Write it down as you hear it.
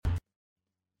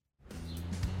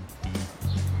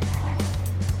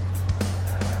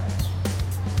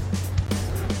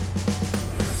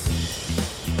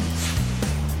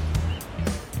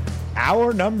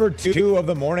Hour number 2 of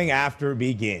the morning after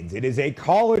begins. It is a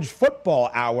college football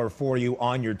hour for you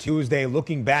on your Tuesday,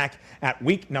 looking back at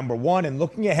week number 1 and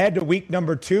looking ahead to week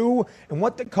number 2 and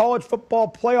what the college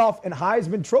football playoff and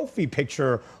Heisman Trophy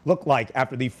picture look like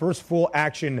after the first full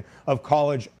action of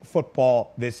college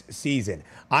football this season.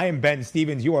 I am Ben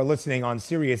Stevens. You are listening on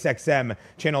Sirius XM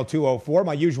channel 204.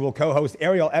 My usual co-host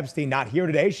Ariel Epstein not here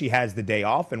today. She has the day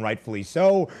off, and rightfully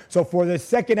so. So for the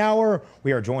second hour,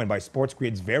 we are joined by Sports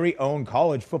Grid's very own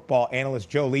college football analyst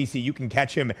Joe Lisi. You can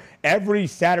catch him every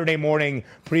Saturday morning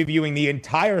previewing the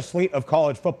entire slate of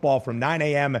college football from 9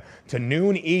 a.m. to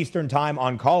noon Eastern time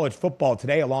on College Football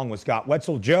Today, along with Scott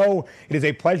Wetzel. Joe, it is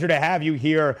a pleasure to have you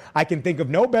here. I can think of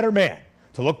no better man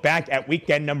to look back at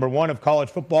weekend number 1 of college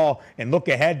football and look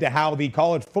ahead to how the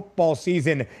college football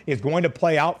season is going to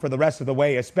play out for the rest of the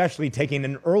way, especially taking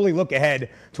an early look ahead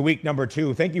to week number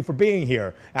 2. Thank you for being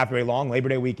here after a long Labor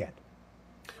Day weekend.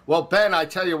 Well, Ben, I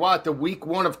tell you what, the week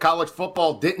 1 of college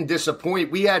football didn't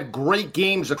disappoint. We had great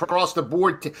games across the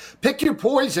board. Pick your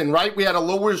poison, right? We had a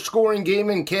lower scoring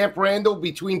game in Camp Randall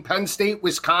between Penn State,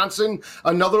 Wisconsin,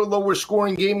 another lower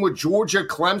scoring game with Georgia,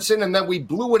 Clemson, and then we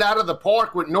blew it out of the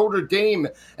park with Notre Dame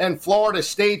and Florida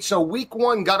State. So week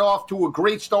 1 got off to a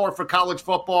great start for college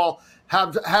football.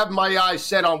 Have my eyes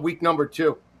set on week number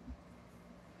 2.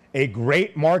 A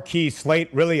great marquee slate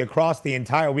really across the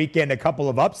entire weekend. A couple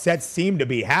of upsets seem to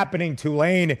be happening.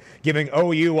 Tulane giving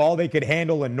OU all they could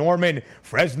handle in Norman.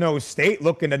 Fresno State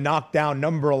looking to knock down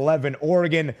number 11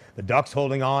 Oregon. The Ducks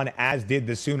holding on, as did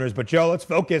the Sooners. But, Joe, let's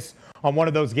focus on one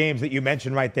of those games that you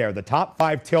mentioned right there. The top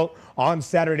 5 tilt on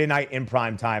Saturday night in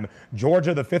primetime.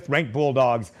 Georgia, the 5th-ranked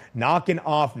Bulldogs, knocking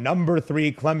off number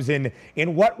 3 Clemson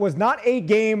in what was not a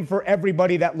game for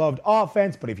everybody that loved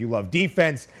offense, but if you love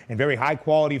defense and very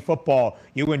high-quality football,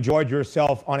 you enjoyed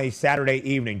yourself on a Saturday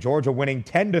evening. Georgia winning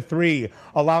 10-3,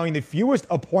 allowing the fewest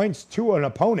points to an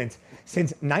opponent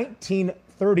since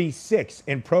 1936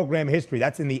 in program history.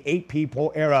 That's in the AP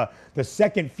poll era, the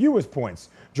second fewest points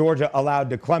Georgia allowed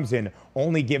to Clemson,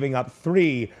 only giving up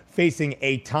 3, facing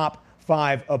a top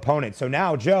 5 opponent. So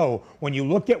now, Joe, when you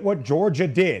look at what Georgia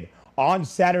did on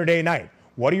Saturday night,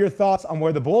 what are your thoughts on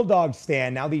where the Bulldogs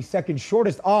stand, now the second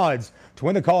shortest odds to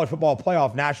win the college football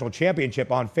playoff national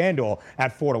championship on FanDuel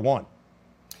at 4-1?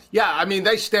 Yeah, I mean,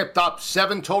 they stepped up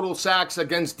 7 total sacks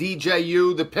against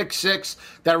DJU, the pick 6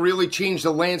 that really changed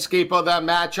the landscape of that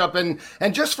matchup.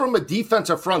 And just from a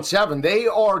defensive front 7, they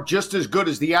are just as good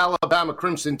as the Alabama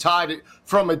Crimson Tide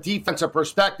from a defensive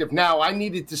perspective. Now, I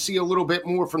needed to see a little bit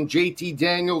more from JT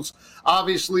Daniels.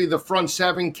 Obviously, the front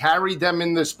 7 carried them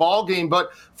in this ball game.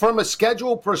 But from a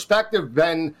schedule perspective,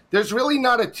 Ben, there's really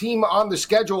not a team on the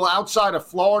schedule outside of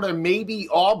Florida, maybe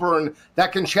Auburn,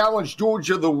 that can challenge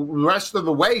Georgia the rest of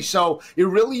the way. So it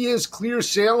really is clear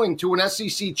sailing to an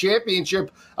SEC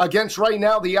championship against right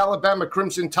now the Alabama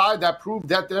Crimson Tide that proved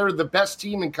that they're the best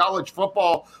team in college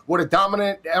football with a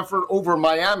dominant effort over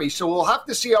Miami. So we'll have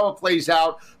to see how it plays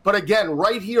out. But again,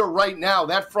 right here, right now,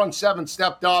 that front 7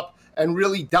 stepped up and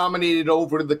really dominated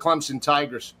over the Clemson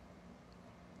Tigers.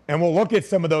 And we'll look at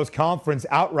some of those conference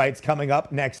outrights coming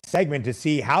up next segment to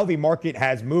see how the market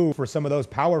has moved for some of those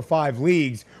Power 5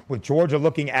 leagues, with Georgia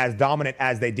looking as dominant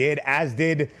as they did, as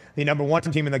did the number 1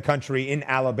 team in the country in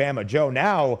Alabama. Joe,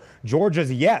 now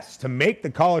Georgia's yes to make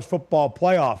the college football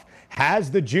playoff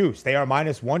has the juice. They are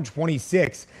minus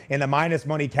 126 in the minus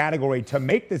money category to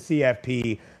make the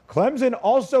CFP. Clemson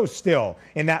also still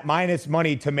in that minus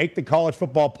money to make the college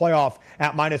football playoff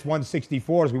at minus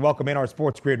 164 as we welcome in our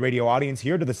Sports Grid radio audience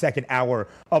here to the second hour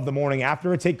of the morning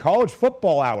after. It's a college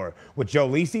football hour with Joe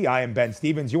Lisi. I am Ben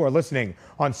Stevens. You are listening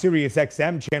on Sirius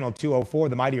XM channel 204,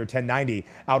 the mightier 1090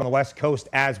 out on the West Coast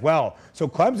as well. So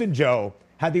Clemson, Joe,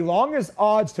 had the longest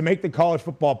odds to make the college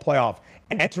football playoff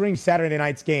entering Saturday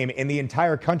night's game in the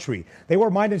entire country. They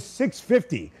were minus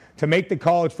 650 to make the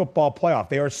college football playoff.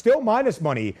 They are still minus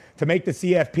money to make the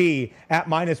CFP at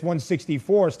minus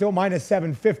 164, still minus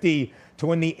 750 to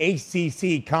win the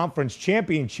ACC Conference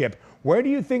Championship. Where do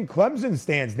you think Clemson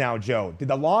stands now, Joe? Did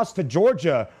the loss to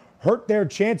Georgia hurt their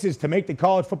chances to make the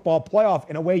college football playoff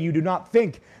in a way you do not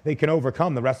think they can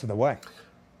overcome the rest of the way?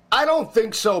 I don't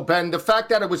think so, Ben. The fact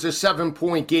that it was a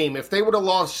 7-point game, if they would have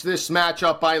lost this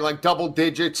matchup by like double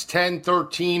digits, 10,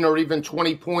 13, or even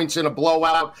 20 points in a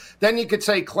blowout, then you could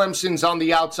say Clemson's on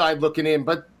the outside looking in.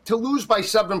 But to lose by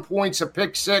 7 points, a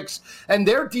pick six, and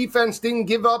their defense didn't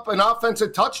give up an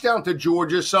offensive touchdown to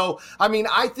Georgia. So, I mean,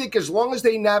 I think as long as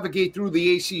they navigate through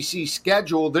the ACC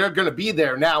schedule, they're going to be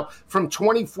there. Now, from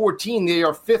 2014, they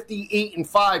are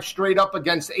 58-5 straight up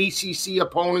against ACC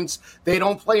opponents. They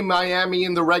don't play Miami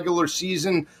in the regular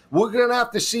season. We're going to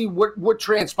have to see what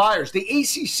transpires. The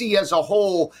ACC as a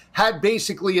whole had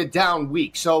basically a down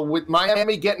week. So with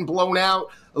Miami getting blown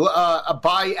out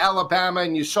by Alabama,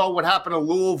 and you saw what happened to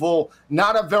Louisville,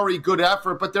 not a very good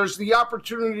effort, but there's the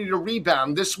opportunity to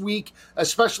rebound. This week,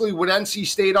 especially with NC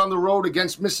State on the road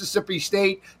against Mississippi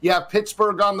State, you have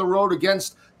Pittsburgh on the road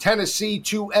against Tennessee,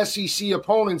 two SEC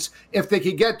opponents. If they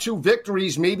could get 2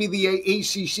 victories, maybe the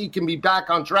ACC can be back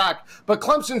on track. But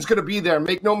Clemson's going to be there,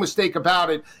 make no mistake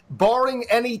about it. Barring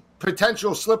any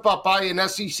potential slip-up by an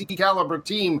SEC-caliber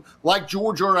team like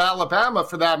Georgia or Alabama,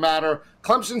 for that matter,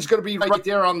 Clemson's going to be right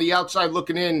there on the outside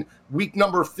looking in week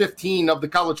number 15 of the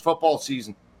college football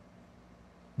season.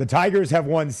 The Tigers have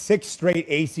won 6 straight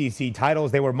ACC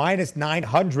titles. They were minus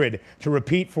 900 to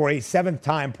repeat for a 7th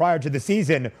time prior to the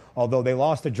season, although they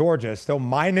lost to Georgia, still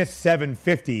minus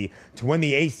 750 to win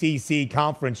the ACC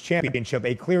Conference Championship.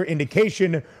 A clear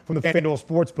indication from the FanDuel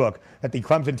Sportsbook that the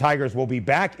Clemson Tigers will be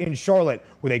back in Charlotte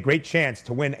with a great chance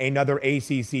to win another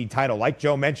ACC title. Like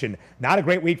Joe mentioned, not a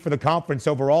great week for the conference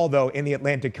overall, though, in the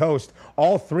Atlantic Coast.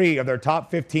 All 3 of their top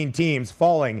 15 teams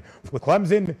falling, with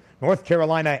Clemson, North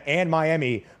Carolina, and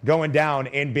Miami going down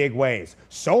in big ways.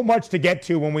 So much to get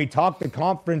to when we talk the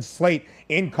conference slate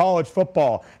in college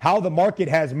football, how the market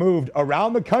has moved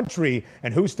around the country,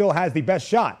 and who still has the best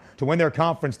shot to win their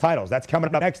conference titles. That's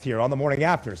coming up next here on The Morning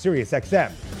After, Sirius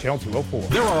XM, Channel 204.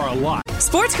 There are a lot.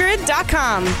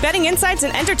 SportsGrid.com. Betting insights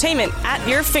and entertainment at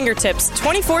your fingertips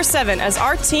 24/7 as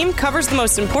our team covers the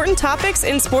most important topics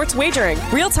in sports wagering.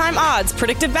 Real-time odds,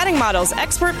 predictive betting models,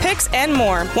 expert picks, and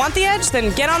more. Want the edge?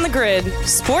 Then get on the grid.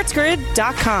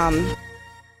 SportsGrid.com.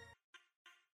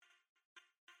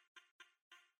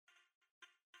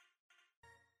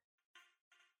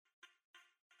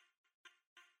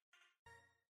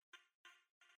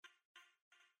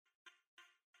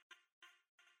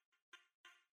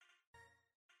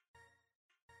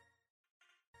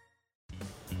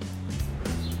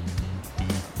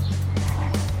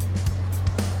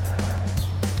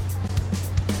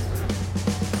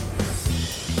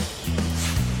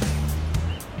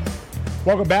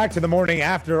 Welcome back to The Morning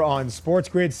After on Sports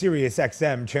Grid, Sirius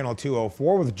XM, Channel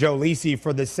 204, with Joe Lisi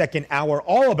for the second hour,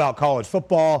 all about college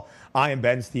football. I am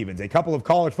Ben Stevens. A couple of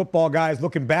college football guys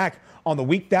looking back on the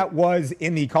week that was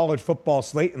in the college football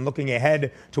slate and looking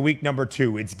ahead to week number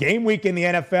 2. It's game week in the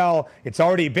NFL. It's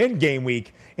already been game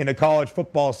week in the college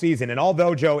football season. And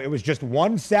although, Joe, it was just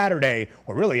one Saturday,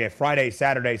 or really a Friday,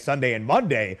 Saturday, Sunday, and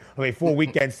Monday of a full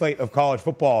weekend slate of college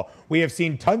football, we have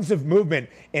seen tons of movement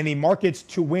in the markets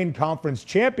to win conference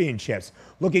championships.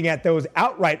 Looking at those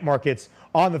outright markets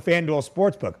on the FanDuel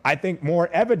Sportsbook, I think more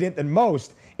evident than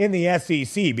most in the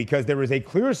SEC, because there is a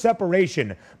clear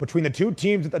separation between the 2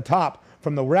 teams at the top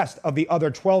from the rest of the other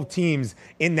 12 teams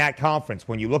in that conference.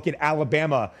 When you look at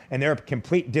Alabama and their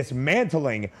complete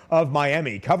dismantling of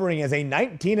Miami, covering as a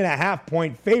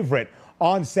 19.5-point favorite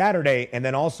on Saturday, and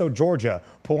then also Georgia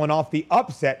pulling off the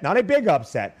upset, not a big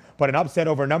upset, but an upset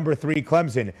over number 3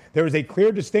 Clemson. There is a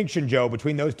clear distinction, Joe,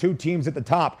 between those 2 teams at the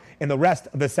top and the rest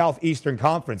of the Southeastern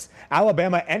Conference.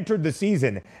 Alabama entered the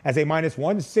season as a minus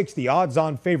 160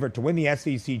 odds-on favorite to win the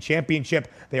SEC championship.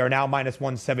 They are now minus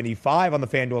 175 on the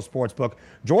FanDuel Sportsbook.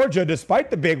 Georgia, despite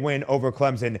the big win over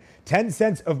Clemson, 10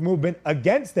 cents of movement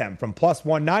against them from plus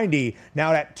 190,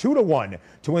 now at 2-1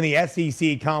 to win the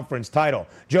SEC conference title.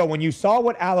 Joe, when you saw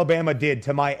what Alabama did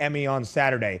to Miami on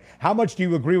Saturday, how much do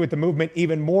you agree with the movement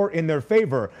even more in their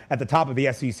favor at the top of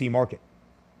the SEC market?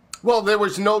 Well, there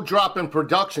was no drop in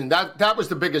production. That was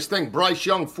the biggest thing. Bryce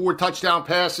Young, 4 touchdown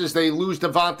passes. They lose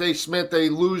Devontae Smith. They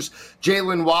lose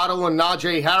Jalen Waddle and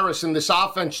Najee Harris. And this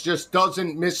offense just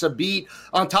doesn't miss a beat.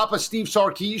 On top of Steve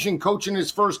Sarkisian coaching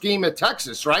his first game at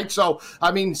Texas, right? So,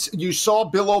 I mean, you saw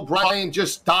Bill O'Brien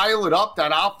just dial it up.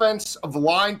 That offensive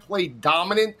line played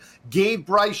dominant, gave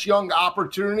Bryce Young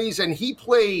opportunities, and he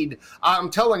played, I'm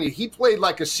telling you, he played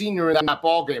like a senior in that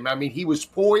ballgame. I mean, he was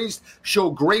poised,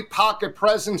 showed great pocket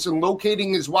presence and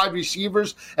locating his wide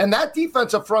receivers. And that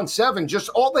defensive front 7, just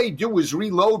all they do is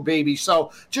reload, baby.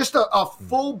 So just a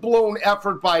full-blown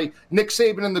effort by Nick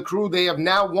Saban and the crew. They have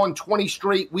now won 20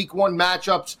 straight week 1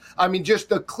 matchups. I mean, just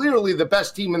clearly the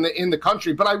best team in the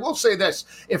country. But I will say this,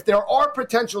 if there are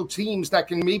potential teams that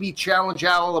can maybe challenge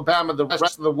Alabama the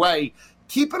rest of the way,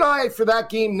 keep an eye for that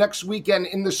game next weekend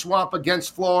in the Swamp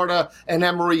against Florida and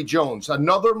Emory Jones.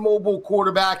 Another mobile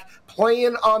quarterback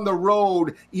playing on the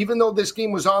road, even though this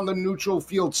game was on the neutral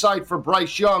field site for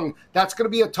Bryce Young. That's going to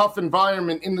be a tough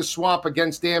environment in the Swamp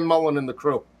against Dan Mullen and the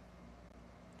crew.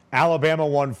 Alabama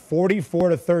won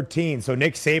 44-13. So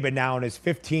Nick Saban now in his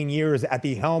 15 years at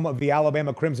the helm of the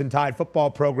Alabama Crimson Tide football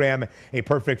program, a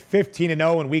perfect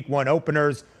 15-0 in week 1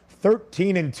 openers,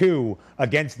 13-2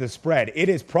 against the spread. It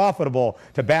is profitable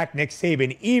to back Nick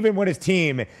Saban even when his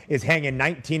team is hanging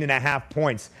 19.5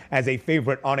 points as a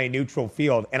favorite on a neutral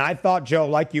field. And I thought, Joe,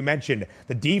 like you mentioned,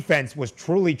 the defense was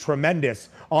truly tremendous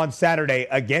on Saturday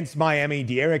against Miami,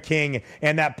 De'Ara King,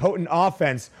 and that potent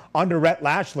offense under Rhett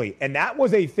Lashley. And that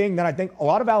was a thing that I think a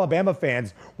lot of Alabama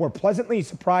fans were pleasantly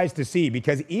surprised to see,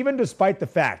 because even despite the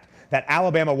fact that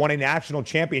Alabama won a national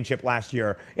championship last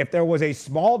year, if there was a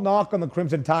small knock on the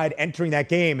Crimson Tide entering that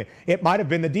game, it might have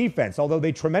been the defense. Although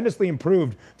they tremendously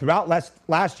improved throughout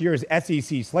last year's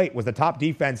SEC slate, was the top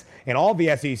defense in all of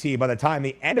the SEC by the time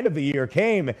the end of the year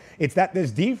came. It's that this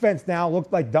defense now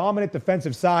looked like dominant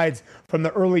defensive sides from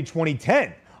the early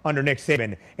 2010 under Nick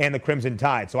Saban and the Crimson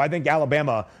Tide. So I think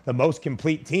Alabama, the most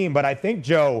complete team. But I think,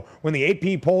 Joe, when the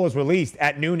AP poll is released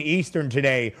at noon Eastern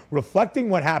today, reflecting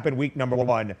what happened week number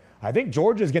 1, I think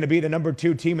Georgia is going to be the number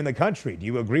 2 team in the country. Do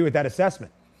you agree with that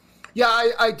assessment? Yeah,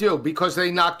 I do, because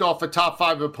they knocked off a top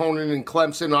 5 opponent in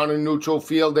Clemson on a neutral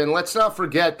field. And let's not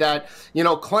forget that,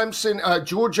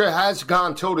 Georgia has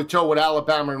gone toe-to-toe with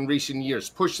Alabama in recent years,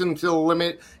 pushed them to the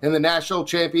limit in the national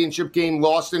championship game,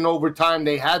 lost in overtime.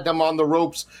 They had them on the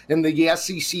ropes in the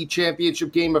SEC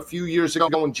championship game a few years ago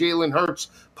when Jalen Hurts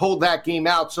pulled that game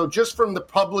out. So just from the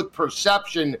public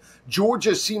perception,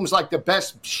 Georgia seems like the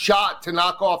best shot to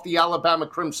knock off the Alabama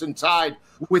Crimson Tide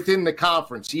within the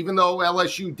conference. Even though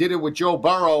LSU did it with Joe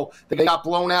Burrow, they got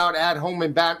blown out at home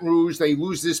in Baton Rouge. They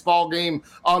lose this ball game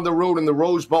on the road in the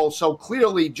Rose Bowl. So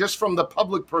clearly, just from the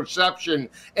public perception,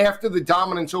 after the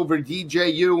dominance over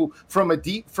DJU from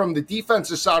the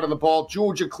defensive side of the ball,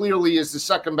 Georgia clearly is the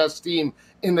second best team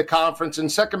in the conference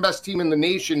and second best team in the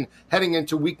nation heading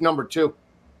into week number 2.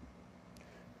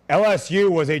 LSU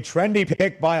was a trendy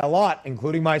pick by a lot,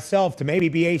 including myself, to maybe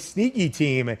be a sneaky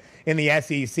team in the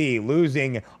SEC.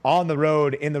 Losing on the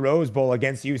road in the Rose Bowl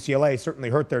against UCLA certainly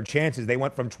hurt their chances. They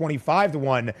went from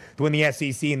 25-1 to win the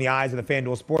SEC in the eyes of the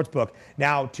FanDuel Sportsbook,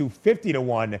 now to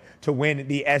 50-1 to win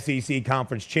the SEC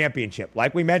Conference Championship.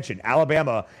 Like we mentioned,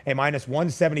 Alabama, a minus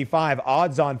 175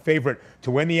 odds-on favorite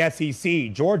to win the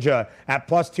SEC. Georgia at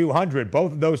plus 200.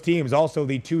 Both of those teams also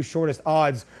the 2 shortest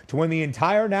odds to win the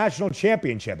entire national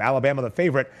championship. Alabama the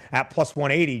favorite at plus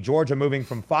 180. Georgia moving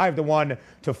from 5-1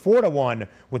 to 4-1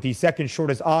 with the second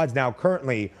shortest odds now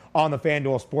currently on the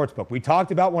FanDuel Sportsbook. We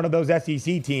talked about one of those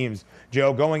SEC teams,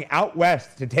 Joe, going out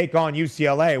west to take on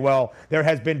UCLA. Well, there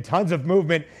has been tons of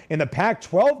movement in the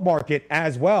Pac-12 market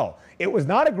as well. It was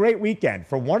not a great weekend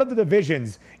for one of the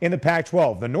divisions in the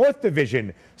Pac-12. The North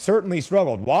Division certainly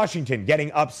struggled. Washington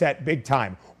getting upset big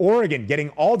time. Oregon getting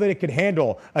all that it could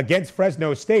handle against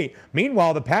Fresno State.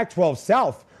 Meanwhile, the Pac-12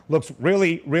 South looks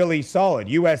really, really solid.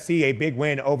 USC, a big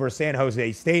win over San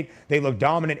Jose State. They look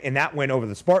dominant in that win over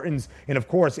the Spartans. And, of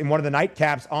course, in one of the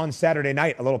nightcaps on Saturday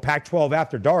night, a little Pac-12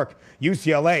 after dark,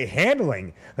 UCLA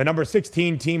handling the number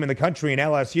 16 team in the country in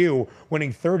LSU,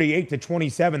 winning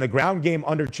 38-27. The ground game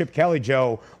under Chip Kelly,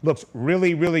 Joe, looks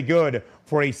really, really good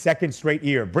for a second straight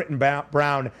year. Britton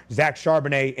Brown, Zach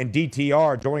Charbonnet, and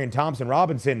DTR, Dorian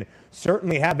Thompson-Robinson,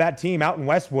 certainly have that team out in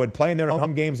Westwood playing their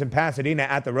home games in Pasadena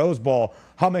at the Rose Bowl,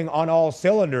 humming on all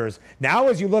cylinders. Now,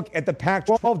 as you look at the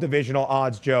Pac-12 divisional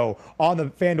odds, Joe, on the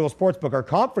FanDuel Sportsbook, or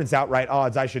conference outright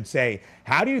odds, I should say,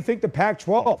 how do you think the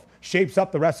Pac-12 shapes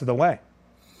up the rest of the way?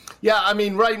 Yeah, I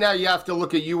mean, right now you have to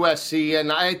look at USC,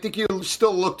 and I think you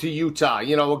still look to Utah,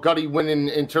 a gutty win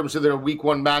in terms of their week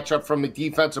 1 matchup from a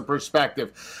defensive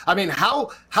perspective. I mean,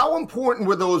 how important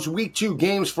were those week 2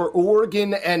 games for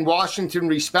Oregon and Washington,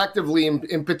 respectively,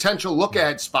 in potential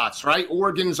look-ahead spots, right?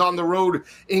 Oregon's on the road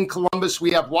in Columbus. We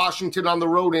have Washington on the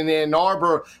road in Ann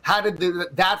Arbor. How did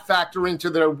that factor into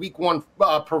their week 1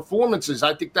 performances?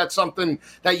 I think that's something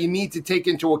that you need to take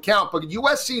into account. But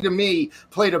USC, to me,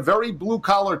 played a very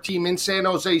blue-collar team in San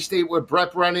Jose State with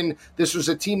Brett Brennan. This was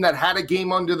a team that had a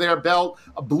game under their belt,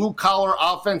 a blue-collar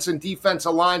offense and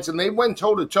defensive lines, and they went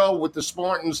toe-to-toe with the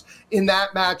Spartans in that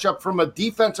matchup. From a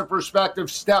defensive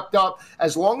perspective, stepped up.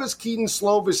 As long as Keaton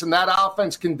Slovis and that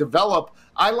offense can develop,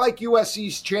 I like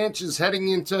USC's chances heading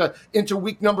into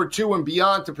week number 2 and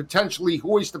beyond to potentially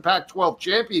hoist the Pac-12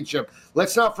 championship.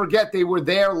 Let's not forget they were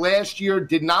there last year,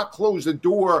 did not close the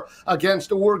door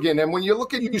against Oregon. And when you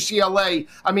look at UCLA,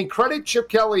 I mean, credit Chip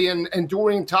Kelly Kelly and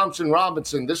Dorian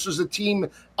Thompson-Robinson. This was a team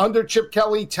under Chip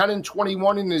Kelly,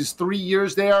 10-21 in his 3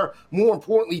 years there. More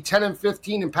importantly,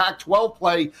 10-15 in Pac-12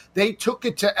 play. They took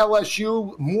it to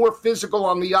LSU, more physical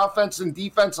on the offense and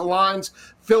defensive lines.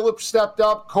 Phillips stepped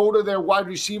up. Cota, their wide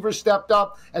receiver, stepped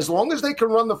up. As long as they can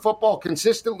run the football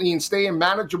consistently and stay in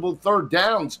manageable third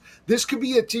downs, this could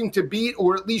be a team to beat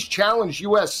or at least challenge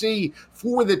USC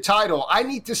for the title. I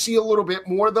need to see a little bit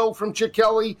more, though, from Chip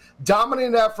Kelly.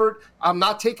 Dominant effort. I'm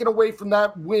not taking away from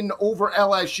that win over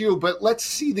LSU, but let's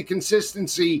see the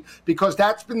consistency, because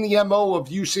that's been the MO of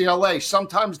UCLA.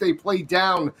 Sometimes they play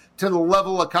down to the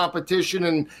level of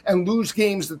competition and lose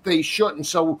games that they shouldn't.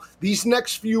 So these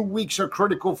next few weeks are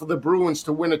critical for the Bruins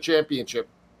to win a championship.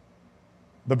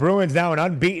 The Bruins now an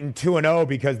unbeaten 2-0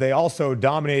 because they also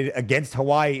dominated against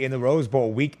Hawaii in the Rose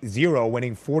Bowl week 0,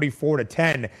 winning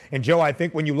 44-10. And Joe, I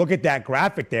think when you look at that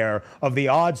graphic there of the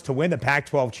odds to win the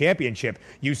Pac-12 championship,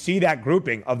 you see that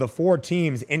grouping of the 4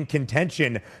 teams in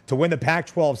contention to win the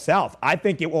Pac-12 South. I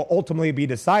think it will ultimately be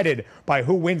decided by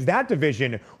who wins that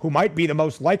division, who might be the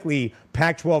most likely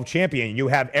Pac-12 champion. You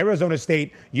have Arizona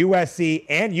State, USC,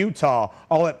 and Utah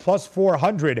all at plus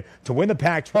 400 to win the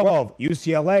Pac-12.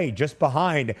 UCLA just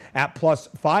behind at plus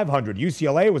 500.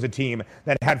 UCLA was a team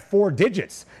that had 4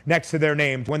 digits next to their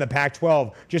name to win the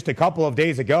Pac-12 just a couple of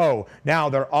days ago. Now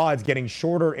their odds getting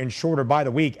shorter and shorter by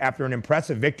the week after an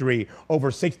impressive victory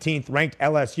over 16th ranked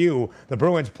LSU. The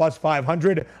Bruins plus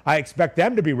 500. I expect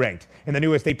them to be ranked in the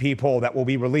newest AP poll that will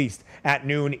be released at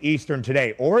noon Eastern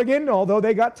today. Oregon, although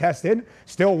they got tested,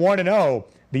 still 1-0.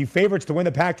 The favorites to win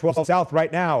the Pac-12 South right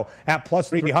now at plus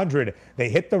 300. They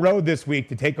hit the road this week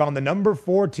to take on the number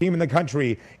 4 team in the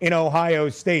country in Ohio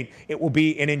State. It will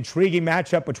be an intriguing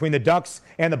matchup between the Ducks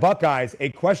and the Buckeyes.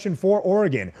 A question for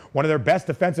Oregon. One of their best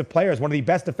defensive players, one of the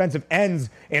best defensive ends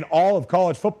in all of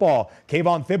college football.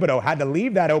 Kayvon Thibodeau had to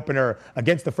leave that opener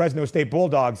against the Fresno State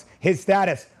Bulldogs. His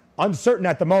status uncertain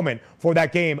at the moment for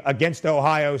that game against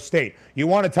Ohio State. You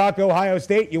want to talk Ohio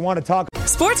State? You want to talk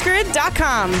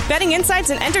SportsGrid.com. Betting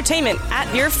insights and entertainment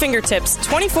at your fingertips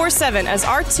 24/7 as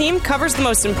our team covers the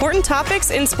most important topics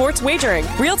in sports wagering.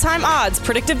 Real-time odds,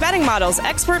 predictive betting models,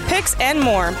 expert picks, and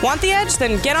more. Want the edge?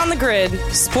 Then get on the grid.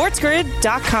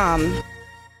 SportsGrid.com.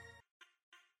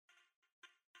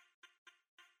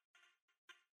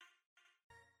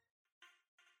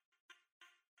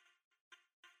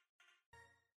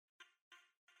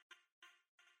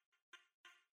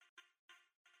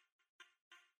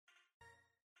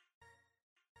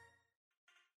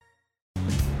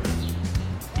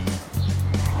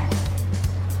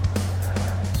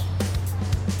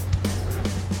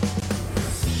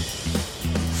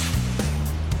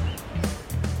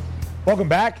 Welcome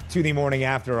back to the Morning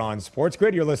After on Sports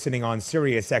Grid. You're listening on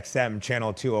Sirius XM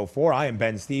Channel 204. I am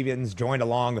Ben Stevens, joined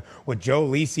along with Joe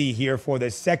Lisi here for the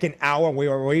second hour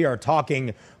where we are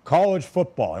talking college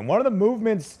football. And one of the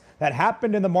movements that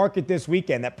happened in the market this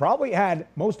weekend that probably had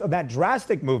most of that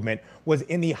drastic movement was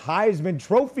in the Heisman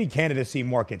Trophy candidacy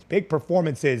markets. Big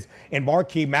performances in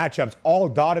marquee matchups all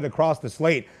dotted across the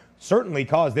slate certainly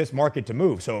caused this market to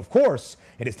move. So, of course,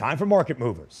 it is time for Market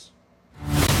Movers.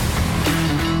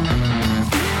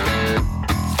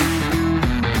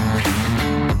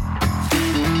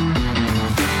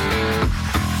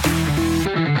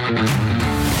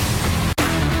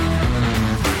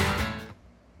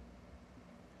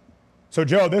 So,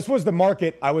 Joe, this was the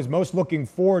market I was most looking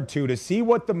forward to see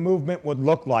what the movement would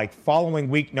look like following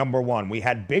week number 1. We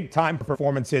had big-time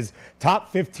performances, top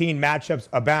 15 matchups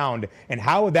abound, and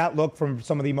how would that look from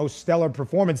some of the most stellar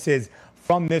performances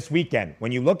from this weekend?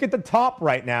 When you look at the top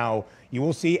right now, you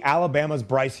will see Alabama's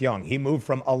Bryce Young. He moved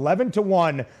from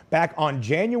 11-1 back on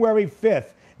January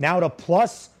 5th, now to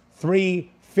plus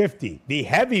 350. The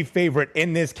heavy favorite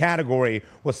in this category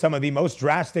was some of the most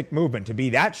drastic movement. To be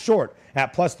that short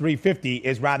at plus 350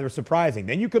 is rather surprising.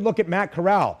 Then you could look at Matt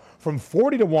Corral from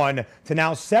 40-1 to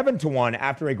now 7-1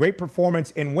 after a great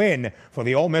performance and win for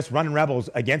the Ole Miss Running Rebels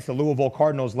against the Louisville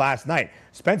Cardinals last night.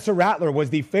 Spencer Rattler was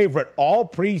the favorite all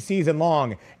preseason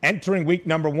long entering week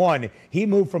number 1. He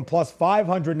moved from plus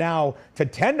 500 now to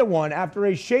 10-1 after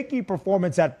a shaky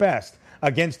performance at best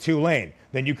against Tulane.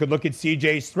 Then you could look at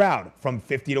C.J. Stroud from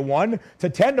 50-1 to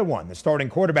 10-1, the starting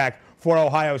quarterback for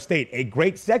Ohio State. A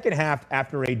great second half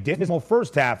after a dismal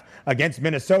first half against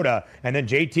Minnesota. And then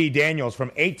J.T. Daniels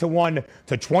from 8-1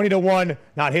 to 20-1.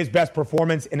 Not his best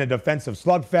performance in a defensive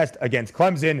slugfest against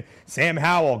Clemson. Sam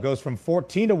Howell goes from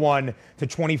 14-1 to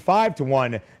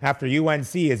 25-1 after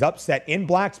UNC is upset in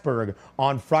Blacksburg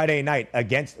on Friday night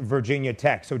against Virginia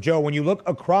Tech. So, Joe, when you look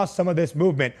across some of this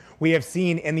movement we have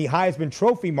seen in the Heisman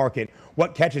Trophy market,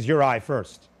 what catches your eye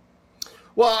first?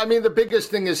 Well, I mean, the biggest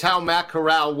thing is how Matt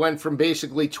Corral went from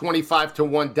basically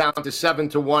 25-1 down to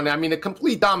 7-1. I mean, a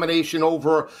complete domination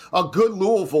over a good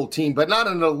Louisville team, but not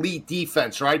an elite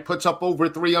defense, right? Puts up over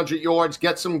 300 yards,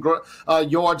 gets some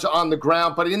yards on the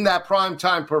ground. But in that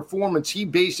primetime performance, he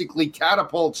basically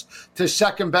catapults to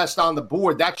second best on the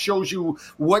board. That shows you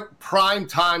what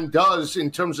primetime does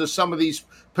in terms of some of these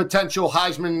potential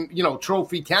Heisman,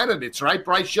 Trophy candidates, right?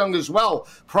 Bryce Young as well.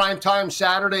 Primetime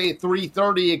Saturday at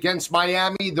 3:30 against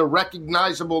Miami, the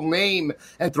recognizable name,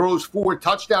 and throws 4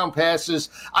 touchdown passes.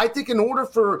 I think in order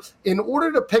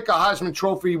to pick a Heisman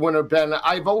Trophy winner, Ben,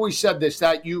 I've always said this,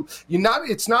 that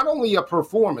it's not only a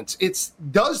performance, it's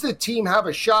does the team have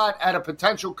a shot at a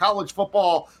potential college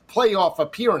football playoff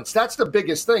appearance? That's the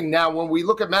biggest thing. Now, when we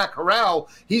look at Matt Corral,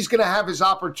 he's going to have his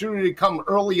opportunity to come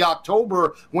early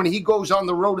October when he goes on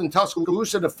the road in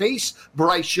Tuscaloosa to face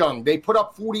Bryce Young. They put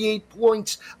up 48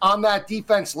 points on that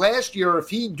defense last year. If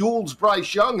he duels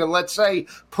Bryce Young and, let's say,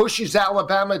 pushes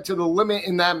Alabama to the limit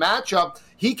in that matchup,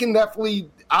 he can definitely,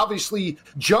 obviously,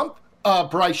 jump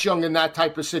Bryce Young in that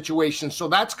type of situation. So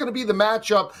that's going to be the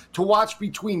matchup to watch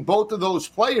between both of those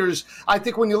players. I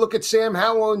think when you look at Sam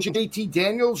Howell and JT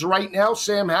Daniels right now,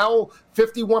 Sam Howell,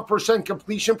 51%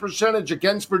 completion percentage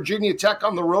against Virginia Tech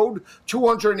on the road,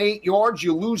 208 yards.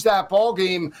 You lose that ball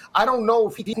game. I don't know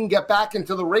if he can get back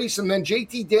into the race. And then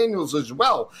JT Daniels as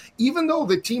well. Even though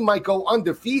the team might go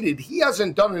undefeated, he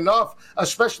hasn't done enough,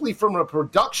 especially from a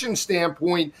production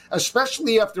standpoint,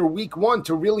 especially after week 1,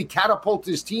 to really catapult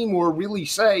his team or really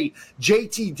say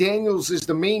JT Daniels is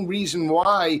the main reason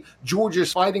why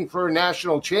Georgia's fighting for a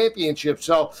national championship.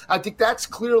 So I think that's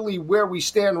clearly where we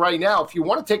stand right now. If you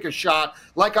want to take a shot,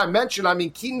 like I mentioned, I mean,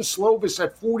 Keaton Slovis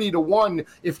at 40-1.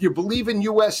 If you believe in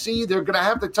USC, they're going to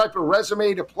have the type of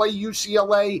resume to play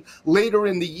UCLA later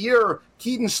in the year.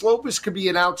 Keaton Slovis could be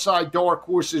an outside dark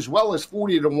horse as well as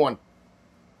 40-1.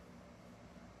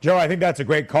 Joe, I think that's a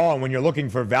great call. And when you're looking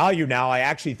for value now, I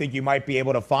actually think you might be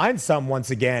able to find some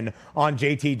once again on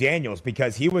JT Daniels,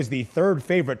 because he was the 3rd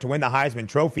favorite to win the Heisman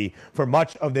Trophy for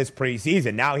much of this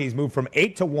preseason. Now he's moved from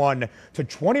 8-1 to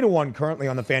 20-1 currently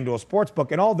on the FanDuel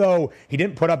Sportsbook. And although he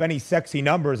didn't put up any sexy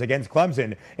numbers against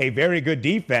Clemson, a very good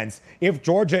defense, if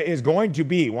Georgia is going to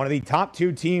be one of the top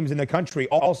 2 teams in the country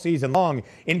all season long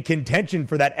in contention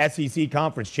for that SEC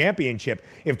Conference Championship,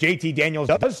 if JT Daniels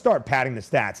does start padding the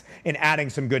stats and adding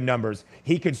some good numbers,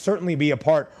 he could certainly be a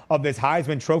part of this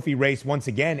Heisman Trophy race once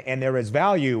again, and there is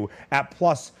value at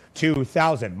plus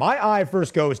 2,000. My eye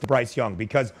first goes to Bryce Young,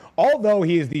 because although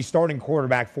he is the starting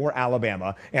quarterback for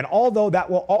Alabama, and although that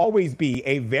will always be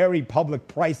a very public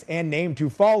price and name to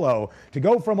follow, to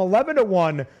go from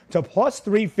 11-1 to plus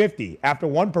 350 after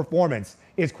one performance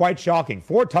is quite shocking.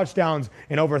 4 touchdowns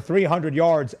and over 300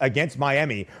 yards against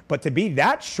Miami, but to be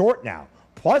that short now,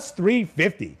 plus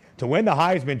 350 to win the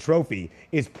Heisman Trophy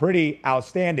is pretty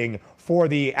outstanding for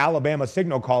the Alabama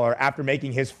signal caller after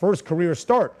making his first career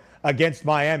start against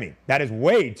Miami. That is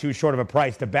way too short of a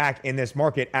price to back in this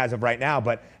market as of right now.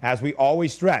 But as we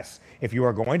always stress, if you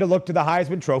are going to look to the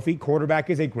Heisman Trophy,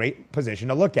 quarterback is a great position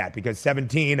to look at, because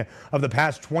 17 of the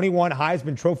past 21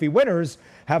 Heisman Trophy winners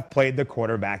have played the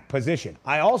quarterback position.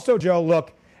 I also, Joe,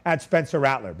 look at Spencer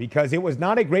Rattler, because it was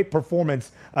not a great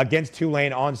performance against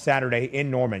Tulane on Saturday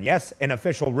in Norman. Yes, an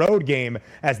official road game,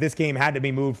 as this game had to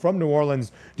be moved from New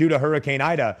Orleans due to Hurricane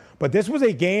Ida. But this was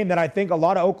a game that I think a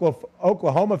lot of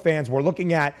Oklahoma fans were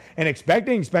looking at and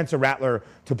expecting Spencer Rattler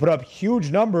to put up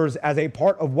huge numbers as a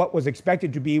part of what was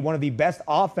expected to be one of the best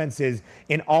offenses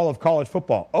in all of college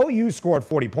football. OU scored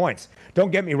 40 points. Don't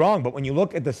get me wrong, but when you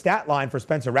look at the stat line for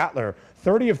Spencer Rattler,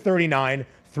 30 of 39,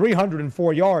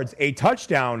 304 yards, a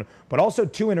touchdown, but also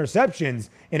 2 interceptions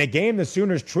in a game the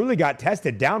Sooners truly got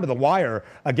tested down to the wire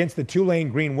against the Tulane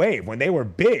Green Wave when they were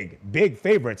big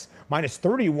favorites. Minus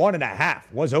 31.5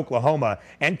 was Oklahoma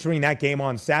entering that game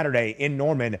on Saturday in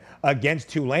Norman against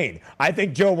Tulane. I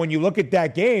think, Joe, when you look at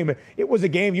that game, it was a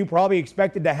game you probably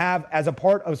expected to have as a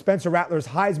part of Spencer Rattler's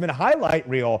Heisman highlight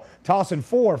reel, tossing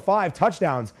 4 or 5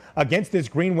 touchdowns against this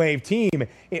Green Wave team.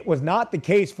 It was not the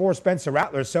case for Spencer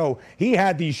Rattler, so he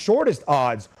had the shortest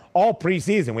odds all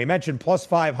preseason. We mentioned plus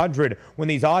 500 when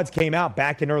these odds came out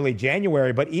back in early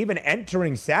January, but even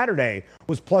entering Saturday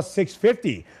was plus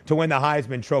 650 to win the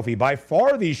Heisman Trophy. By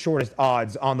far the shortest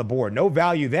odds on the board. No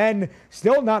value then,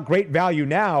 still not great value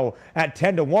now at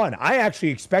 10-1. I actually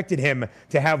expected him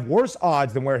to have worse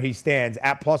odds than where he stands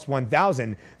at plus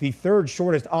 1,000, the 3rd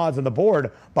shortest odds on the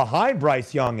board behind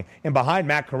Bryce Young and behind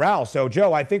Matt Corral. So,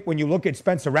 Joe, I think when you look at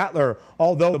Spencer Rattler,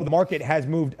 although the market has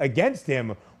moved against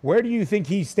him, where do you think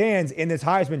he stands in this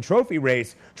Heisman Trophy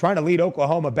race, trying to lead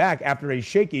Oklahoma back after a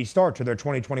shaky start to their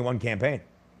 2021 campaign?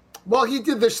 Well, he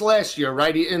did this last year,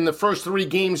 right? In the first 3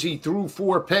 games, he threw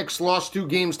 4 picks, lost 2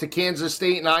 games to Kansas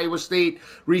State and Iowa State,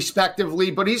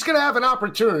 respectively. But he's going to have an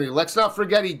opportunity. Let's not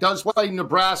forget he does play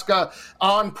Nebraska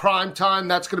on prime time.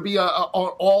 That's going to be an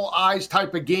all-eyes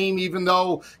type of game, even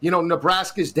though,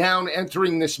 Nebraska's down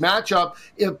entering this matchup.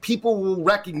 People will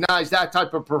recognize that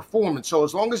type of performance. So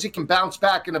as long as he can bounce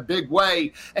back in a big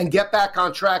way and get back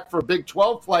on track for Big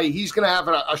 12 play, he's going to have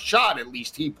a shot at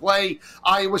least. He play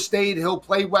Iowa State. He'll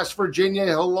play West Virginia.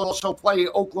 He'll also play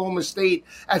Oklahoma State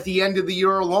at the end of the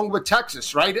year along with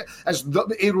Texas, right?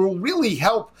 It will really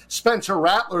help Spencer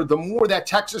Rattler the more that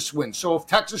Texas wins. So if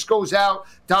Texas goes out,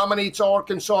 dominates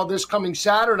Arkansas this coming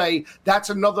Saturday, that's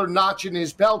another notch in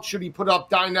his belt should he put up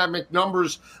dynamic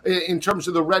numbers in terms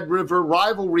of the Red River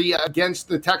rivalry against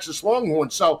the Texas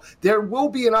Longhorns. So there will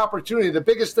be an opportunity. The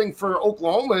biggest thing for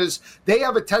Oklahoma is they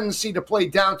have a tendency to play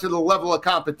down to the level of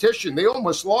competition. They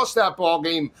almost lost that ball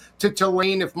game to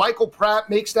Tulane. If Michael Pratt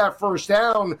makes that first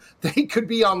down, they could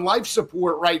be on life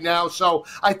support right now. So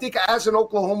I think as an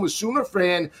Oklahoma Sooner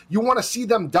fan, you want to see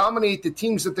them dominate the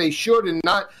teams that they should and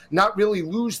not really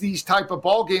lose these type of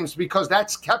ball games, because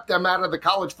that's kept them out of the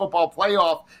college football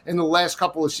playoff in the last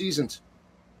couple of seasons.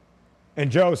 And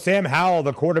Joe, Sam Howell,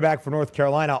 the quarterback for North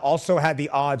Carolina, also had the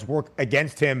odds work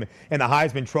against him in the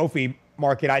Heisman Trophy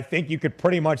market. I think you could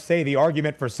pretty much say the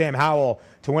argument for Sam Howell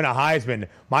to win a Heisman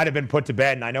might have been put to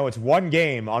bed. And I know it's one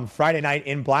game on Friday night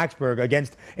in Blacksburg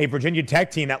against a Virginia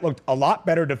Tech team that looked a lot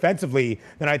better defensively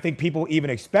than I think people even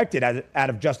expected out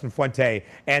of Justin Fuente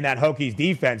and that Hokies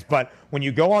defense. But when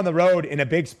you go on the road in a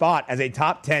big spot as a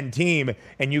top 10 team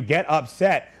and you get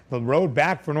upset, the road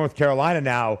back for North Carolina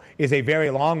now is a very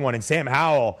long one, and Sam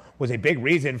Howell was a big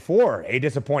reason for a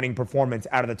disappointing performance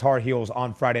out of the Tar Heels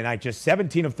on Friday night. Just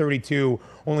 17 of 32,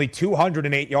 only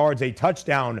 208 yards, a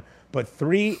touchdown, but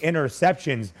 3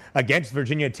 interceptions against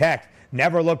Virginia Tech.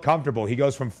 Never looked comfortable. He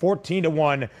goes from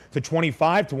 14-1 to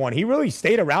 25-1. He really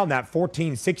stayed around that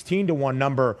 14, 16-1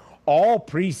 number all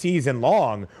preseason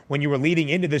long when you were leading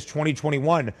into this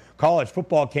 2021 college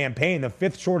football campaign, the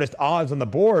 5th shortest odds on the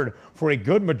board for a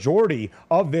good majority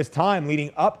of this time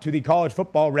leading up to the college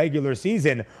football regular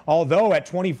season. Although at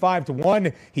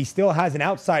 25-1, he still has an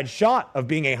outside shot of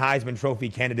being a Heisman Trophy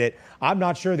candidate. I'm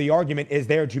not sure the argument is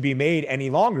there to be made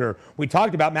any longer. We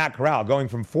talked about Matt Corral going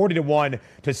from 40-1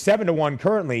 to 7-1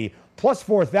 currently. Plus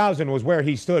 4,000 was where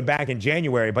he stood back in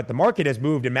January, but the market has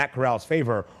moved in Matt Corral's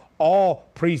favor all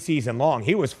preseason long.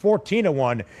 He was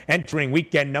 14-1 entering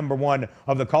weekend number 1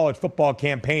 of the college football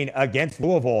campaign against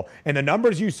Louisville. And the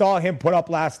numbers you saw him put up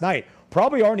last night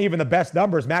probably aren't even the best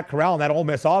numbers Matt Corral and that Ole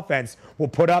Miss offense will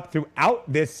put up throughout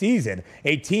this season.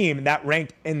 A team that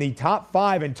ranked in the top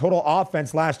 5 in total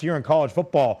offense last year in college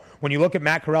football. When you look at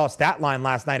Matt Corral's stat line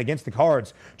last night against the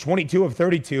Cards, 22 of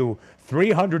 32,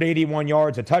 381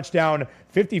 yards, a touchdown,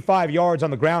 55 yards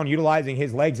on the ground, utilizing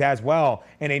his legs as well,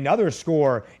 and another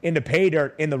score in the pay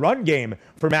dirt in the run game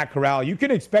for Matt Corral. You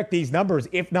can expect these numbers,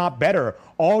 if not better,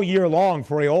 all year long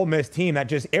for a Ole Miss team that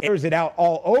just airs it out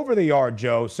all over the yard,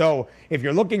 Joe. So if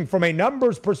you're looking from a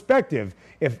numbers perspective,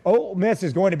 if Ole Miss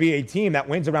is going to be a team that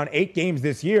wins around 8 games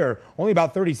this year, only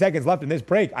about 30 seconds left in this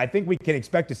break, I think we can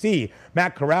expect to see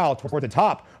Matt Corral toward the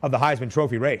top of the Heisman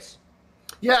Trophy race.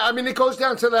 Yeah, I mean, it goes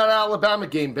down to that Alabama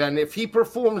game, Ben. If he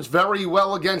performs very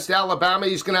well against Alabama,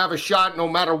 he's going to have a shot no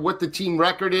matter what the team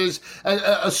record is,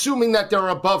 assuming that they're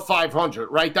above 500,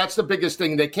 right? That's the biggest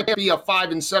thing. They can't be a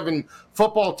 5-7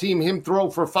 football team, him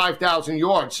throw for 5,000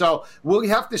 yards. So we'll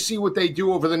have to see what they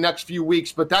do over the next few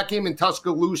weeks. But that game in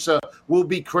Tuscaloosa will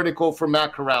be critical for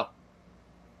Matt Corral.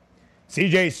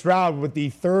 C.J. Stroud with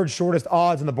the 3rd shortest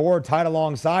odds on the board, tied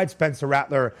alongside Spencer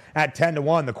Rattler at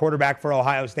 10-1. The quarterback for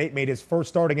Ohio State made his first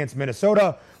start against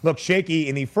Minnesota. Looked shaky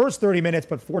in the first 30 minutes,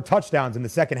 but 4 touchdowns in the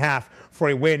second half for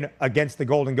a win against the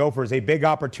Golden Gophers. A big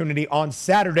opportunity on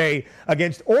Saturday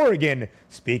against Oregon.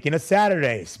 Speaking of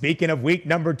Saturday, speaking of week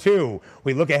number 2,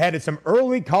 we look ahead at some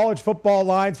early college football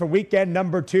lines for weekend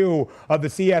number 2 of the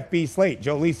CFB slate.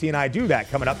 Joe Lisi and I do that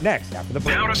coming up next after the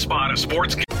break. Now to spot a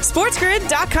sports.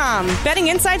 SportsGrid.com. Betting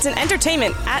insights and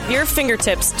entertainment at your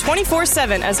fingertips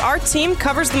 24/7 as our team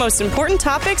covers the most important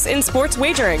topics in sports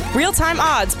wagering. Real-time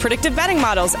odds, predictive betting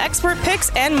models, expert picks,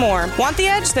 and more. Want the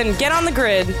edge? Then get on the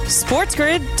grid.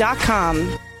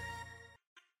 SportsGrid.com.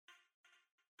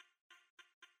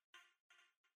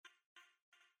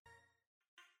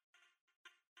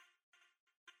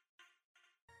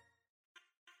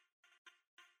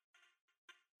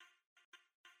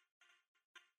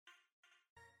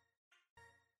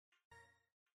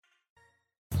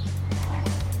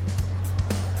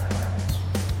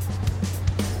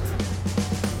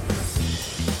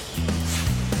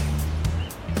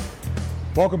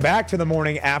 Welcome back to the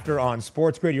Morning After on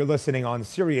Sports Grid. You're listening on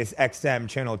Sirius XM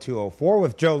Channel 204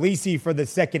 with Joe Lisi for the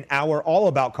second hour, all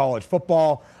about college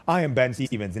football. I am Ben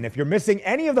Stevens, and if you're missing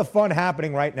any of the fun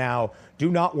happening right now, do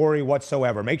not worry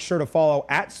whatsoever. Make sure to follow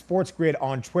at Sports Grid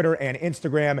on Twitter and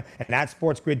Instagram, and at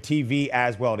Sports Grid TV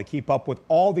as well, to keep up with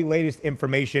all the latest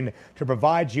information to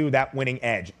provide you that winning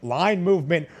edge. Line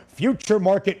movement, future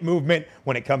market movement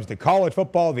when it comes to college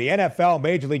football, the NFL,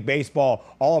 Major League Baseball,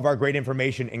 all of our great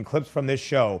information and clips from this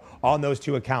show on those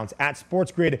two accounts, at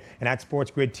Sports Grid and at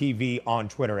Sports Grid TV on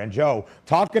Twitter. And Joe,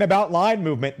 talking about line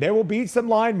movement, there will be some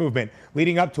line movement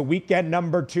leading up to weekend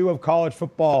number 2 of college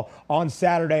football on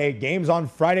Saturday, games on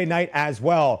Friday night as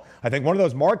well. I think one of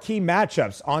those marquee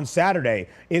matchups on Saturday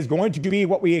is going to be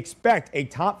what we expect, a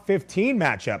top 15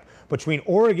 matchup between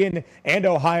Oregon and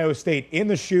Ohio State in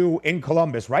the shoe in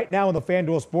Columbus. Right now in the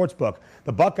FanDuel Sportsbook,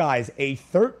 the Buckeyes a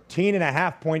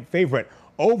 13.5-point favorite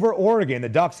over Oregon. The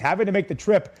Ducks having to make the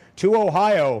trip to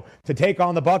Ohio to take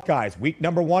on the Buckeyes. Week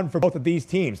number 1 for both of these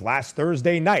teams. Last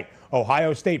Thursday night,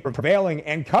 Ohio State prevailing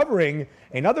and covering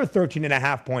another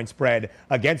 13.5-point spread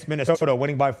against Minnesota,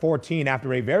 winning by 14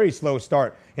 after a very slow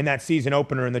start in that season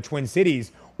opener in the Twin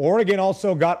Cities. Oregon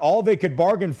also got all they could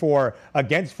bargain for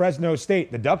against Fresno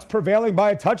State. The Ducks prevailing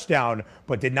by a touchdown,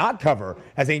 but did not cover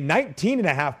as a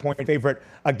 19.5-point favorite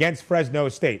against Fresno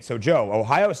State. So, Joe,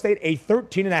 Ohio State a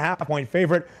 13.5-point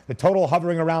favorite, the total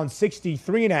hovering around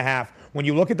 63.5. When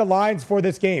you look at the lines for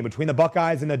this game between the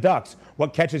Buckeyes and the Ducks,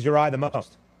 what catches your eye the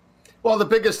most? Well, the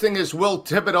biggest thing is, will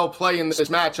Thibodeau play in this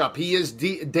matchup? He is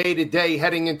day-to-day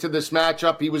heading into this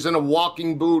matchup. He was in a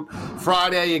walking boot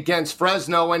Friday against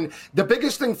Fresno. And the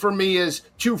biggest thing for me is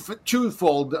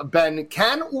twofold, Ben.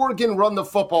 Can Oregon run the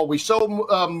football? We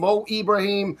saw Mo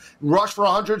Ibrahim rush for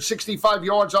 165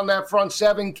 yards on that front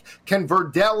seven. Can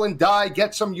Verdell and Dye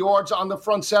get some yards on the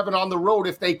front seven on the road?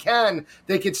 If they can,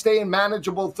 they could stay in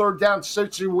manageable third down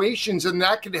situations, and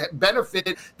that could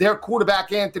benefit their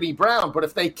quarterback, Anthony Brown. But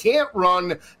if they can't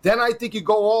run, then I think you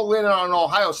go all in on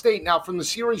Ohio State. Now, from the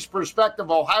series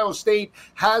perspective, Ohio State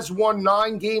has won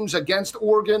 9 games against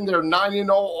Oregon. They're 9-0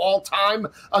 all-time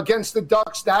against the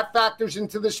Ducks. That factors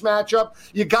into this matchup.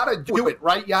 You got to do it,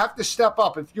 right? You have to step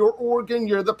up. If you're Oregon,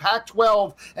 you're the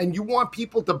Pac-12, and you want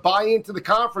people to buy into the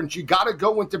conference, you got to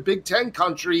go into Big Ten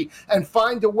country and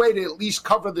find a way to at least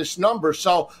cover this number.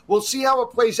 So we'll see how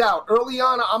it plays out. Early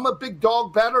on, I'm a big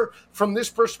dog better. From this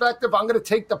perspective, I'm going to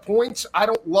take the points. I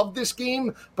don't love this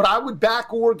game, but I would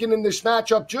back Oregon in this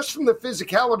matchup just from the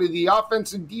physicality, the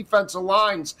offense and defensive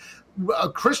lines.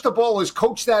 Cristobal has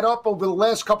coached that up over the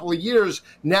last couple of years.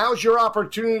 Now's your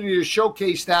opportunity to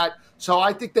showcase that. So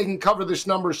I think they can cover this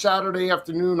number Saturday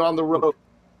afternoon on the road.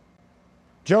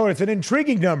 Joe, it's an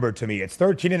intriguing number to me. It's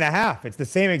 13.5. It's the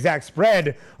same exact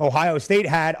spread Ohio State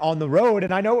had on the road.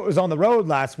 And I know it was on the road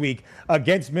last week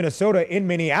against Minnesota in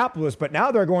Minneapolis, but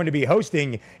now they're going to be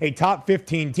hosting a top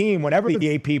 15 team whenever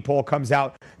the AP poll comes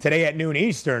out today at noon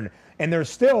Eastern. And they're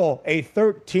still a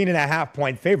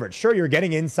 13.5-point favorite. Sure, you're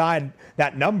getting inside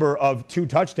that number of 2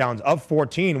 touchdowns of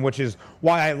 14, which is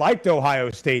why I liked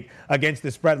Ohio State against the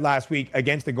spread last week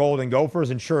against the Golden Gophers.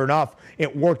 And sure enough,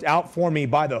 it worked out for me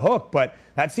by the hook. But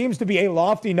that seems to be a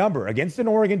lofty number against an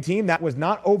Oregon team that was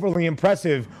not overly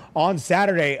impressive on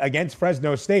Saturday against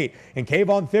Fresno State. And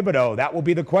Kayvon Thibodeau, that will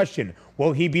be the question.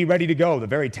 Will he be ready to go? The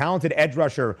very talented edge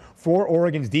rusher for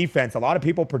Oregon's defense. A lot of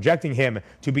people projecting him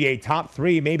to be a top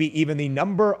 3, maybe even the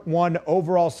number 1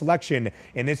 overall selection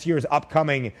in this year's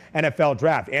upcoming NFL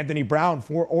draft. Anthony Brown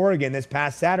for Oregon this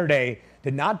past Saturday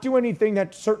did not do anything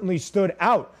that certainly stood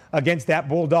out against that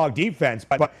Bulldog defense.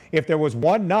 But if there was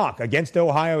one knock against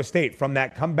Ohio State from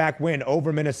that comeback win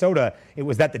over Minnesota, it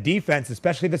was that the defense,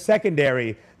 especially the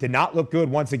secondary, did not look good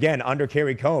once again under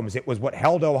Kerry Combs. It was what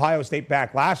held Ohio State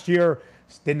back last year.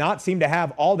 Did not seem to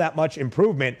have all that much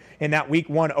improvement in that week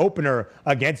 1 opener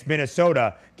against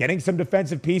Minnesota. Getting some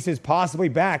defensive pieces possibly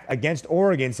back against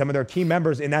Oregon, some of their key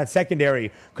members in that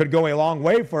secondary, could go a long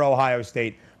way for Ohio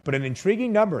State. But an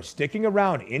intriguing number sticking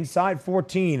around inside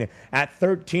 14 at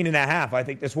 13.5. I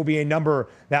think this will be a number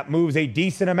that moves a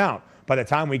decent amount by the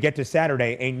time we get to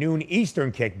Saturday, a noon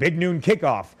Eastern kick, big noon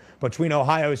kickoff between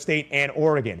Ohio State and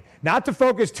Oregon. Not to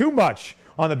focus too much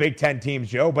on the Big Ten teams,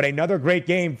 Joe, but another great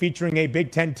game featuring a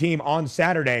Big Ten team on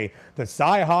Saturday, the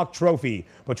Cy-Hawk Trophy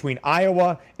between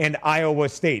Iowa and Iowa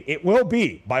State. It will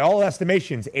be, by all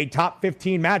estimations, a top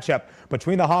 15 matchup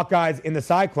between the Hawkeyes and the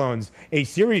Cyclones, a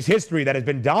series history that has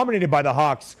been dominated by the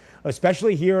Hawks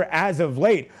especially here as of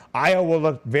late. Iowa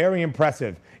looked very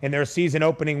impressive in their season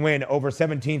opening win over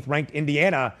 17th ranked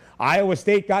Indiana. Iowa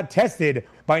State got tested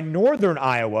by Northern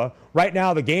Iowa. Right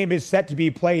now, the game is set to be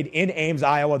played in Ames,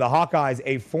 Iowa. The Hawkeyes,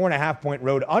 a 4.5-point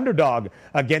road underdog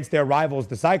against their rivals,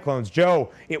 the Cyclones. Joe,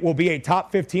 it will be a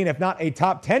top 15, if not a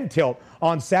top 10 tilt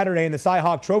on Saturday in the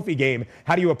Cy-Hawk Trophy game.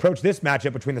 How do you approach this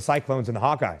matchup between the Cyclones and the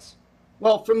Hawkeyes?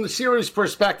 Well, from the series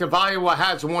perspective, Iowa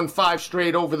has won 5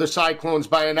 straight over the Cyclones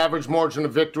by an average margin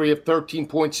of victory of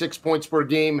 13.6 points per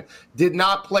game. Did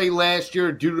not play last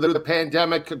year due to the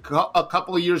pandemic. A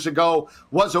couple of years ago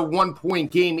was a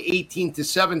 1-point game,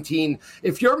 18-17.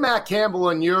 If you're Matt Campbell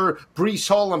and you're Breece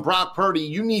Hall and Brock Purdy,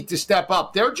 you need to step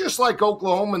up. They're just like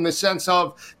Oklahoma in the sense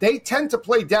of they tend to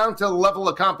play down to the level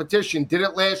of competition. Did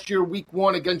it last year, week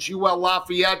 1 against UL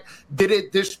Lafayette. Did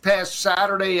it this past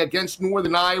Saturday against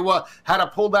Northern Iowa. Had to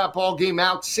pull that ball game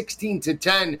out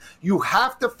 16-10. You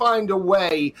have to find a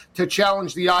way to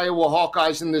challenge the Iowa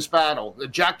Hawkeyes in this battle. The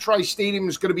Jack Trice Stadium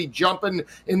is going to be jumping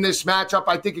in this matchup.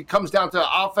 I think it comes down to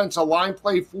offensive line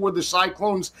play for the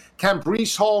Cyclones. Can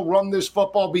Breece Hall run this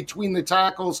football between the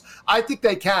tackles? I think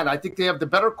they can. I think they have the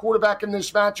better quarterback in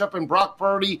this matchup in Brock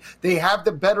Purdy. They have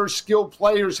the better skilled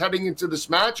players heading into this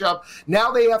matchup. Now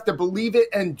they have to believe it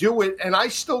and do it. And I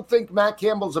still think Matt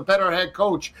Campbell's a better head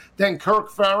coach than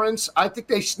Kirk Ferentz. I think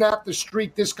they snap the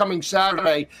streak this coming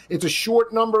Saturday. It's a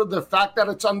short number. The fact that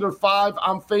it's under 5,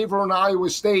 I'm favoring Iowa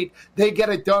State. They get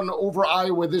it done over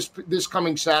Iowa this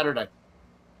coming Saturday.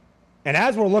 And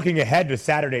as we're looking ahead to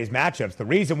Saturday's matchups, the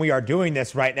reason we are doing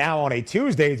this right now on a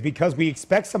Tuesday is because we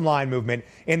expect some line movement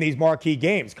in these marquee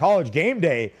games. College game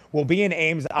day will be in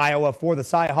Ames, Iowa for the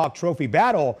Cy-Hawk Trophy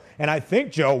battle. And I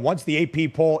think, Joe, once the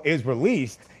AP poll is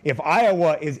released, if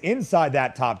Iowa is inside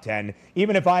that top 10,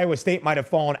 even if Iowa State might have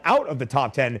fallen out of the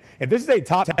top 10, if this is a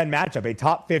top 10 matchup, a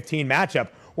top 15 matchup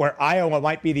where Iowa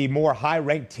might be the more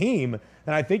high-ranked team,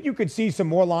 then I think you could see some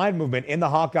more line movement in the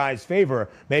Hawkeyes' favor,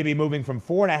 maybe moving from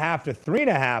 4.5 to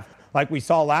 3.5, like we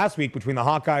saw last week between the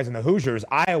Hawkeyes and the Hoosiers.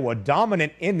 Iowa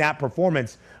dominant in that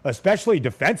performance, especially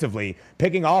defensively,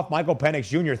 picking off Michael Penix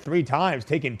Jr. 3 times,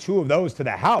 taking 2 of those to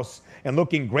the house, and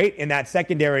looking great in that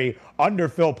secondary under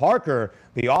Phil Parker.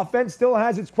 The offense still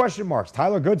has its question marks.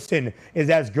 Tyler Goodson is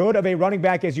as good of a running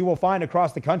back as you will find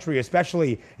across the country,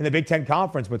 especially in the Big Ten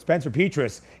Conference. But Spencer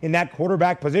Petras in that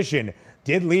quarterback position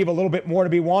did leave a little bit more to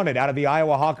be wanted out of the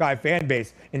Iowa Hawkeye fan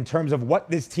base in terms of what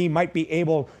this team might be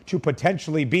able to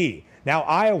potentially be. Now,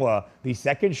 Iowa, the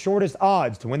second shortest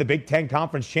odds to win the Big Ten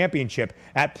Conference Championship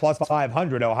at plus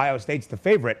 500. Ohio State's the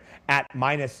favorite at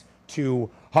minus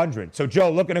 200. So, Joe,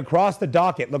 looking across the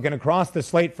docket, looking across the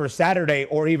slate for Saturday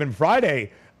or even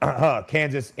Friday,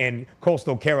 Kansas and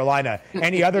Coastal Carolina,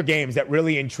 any other games that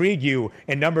really intrigue you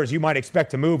and numbers you might expect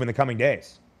to move in the coming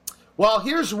days? Well,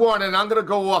 here's one, and I'm going to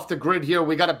go off the grid here.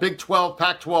 We got a Big 12,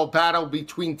 Pac-12 battle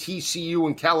between TCU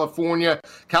and California.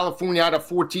 California had a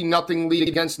 14-0 lead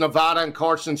against Nevada and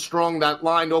Carson Strong. That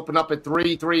line opened up at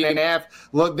 3.5.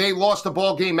 Look, they lost the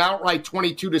ball game outright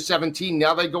 22-17.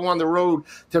 Now they go on the road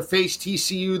to face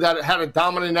TCU that had a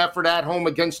dominant effort at home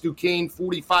against Duquesne,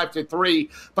 45-3.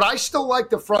 But I still like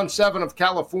the front seven of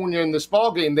California in this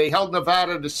ball game. They held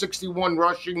Nevada to 61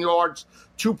 rushing yards,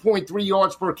 2.3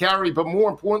 yards per carry, but more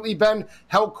importantly, Ben,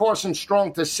 held Carson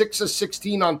Strong to 6 of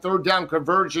 16 on third down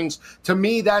conversions. To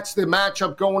me, that's the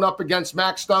matchup going up against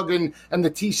Max Duggan and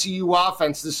the TCU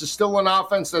offense. This is still an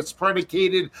offense that's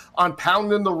predicated on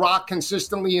pounding the rock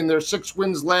consistently. In their 6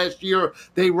 wins last year,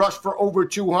 they rushed for over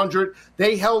 200.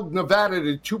 They held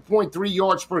Nevada to 2.3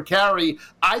 yards per carry.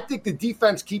 I think the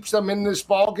defense keeps them in this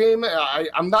ball game.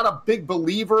 I'm not a big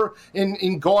believer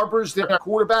in Garbers, their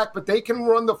quarterback, but they can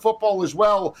run the football as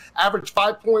well. Average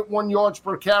 5.1 yards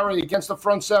per carry against the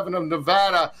front seven of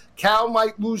Nevada. Cal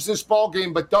might lose this ball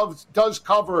game, but does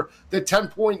cover the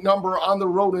 10-point number on the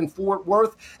road in Fort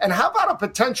Worth. And how about a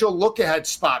potential look-ahead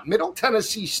spot? Middle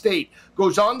Tennessee State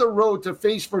goes on the road to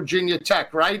face Virginia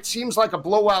Tech, right? Seems like a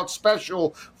blowout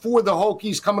special for the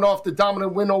Hokies coming off the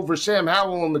dominant win over Sam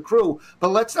Howell and the crew. But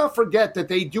let's not forget that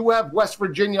they do have West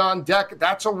Virginia on deck.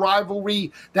 That's a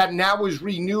rivalry that now is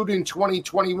renewed in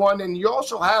 2021. And you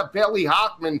also have Bailey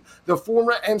Hockman, the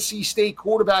former NC State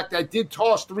quarterback that did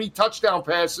toss 3 touchdown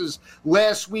passes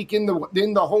last week in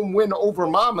the home win over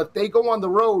Monmouth. They go on the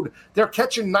road. They're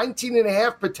catching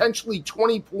 19.5, potentially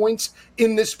 20 points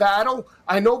in this battle.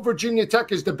 I know Virginia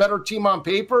Tech is the better team on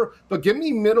paper, but give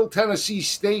me Middle Tennessee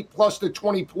State plus the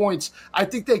 20 points. I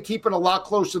think they keep it a lot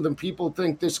closer than people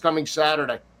think this coming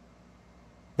Saturday.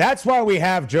 That's why we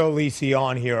have Joe Lisi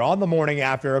on here on the morning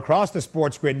after across the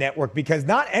Sports Grid Network, because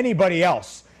not anybody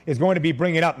else is going to be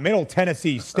bringing up Middle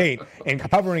Tennessee State and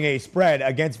covering a spread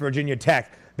against Virginia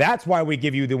Tech. That's why we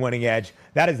give you the winning edge.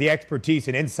 That is the expertise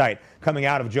and insight coming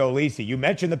out of Joe Lisi. You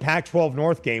mentioned the Pac-12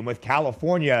 North game with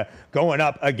California going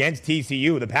up against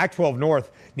TCU. The Pac-12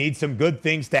 North needs some good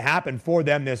things to happen for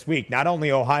them this week. Not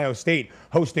only Ohio State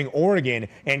hosting Oregon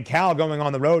and Cal going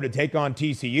on the road to take on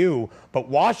TCU, but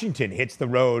Washington hits the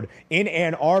road in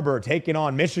Ann Arbor taking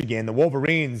on Michigan. The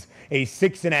Wolverines, a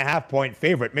 6.5-point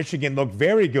favorite. Michigan looked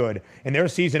very good in their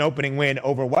season opening win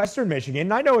over Western Michigan.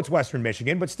 And I know it's Western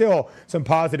Michigan, but still some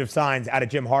positive signs out of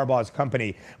Jim Harbaugh's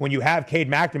company. When you have Cade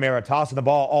McNamara tossing the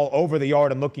ball all over the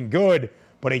yard and looking good,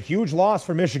 but a huge loss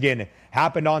for Michigan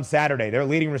happened on Saturday. Their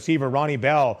leading receiver, Ronnie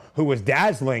Bell, who was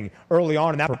dazzling early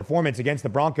on in that performance against the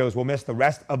Broncos, will miss the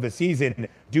rest of the season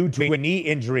due to a knee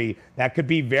injury that could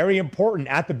be very important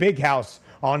at the Big House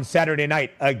on Saturday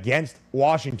night against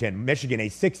Washington. Michigan, a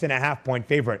 6.5-point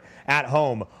favorite at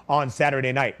home on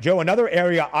Saturday night. Joe, another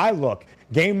area I look,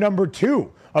 game number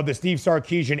 2 of the Steve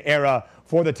Sarkisian era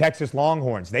for the Texas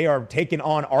Longhorns. They are taking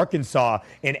on Arkansas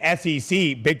in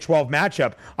SEC Big 12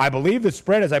 matchup. I believe the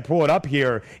spread, as I pull it up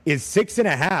here, is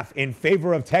 6.5 in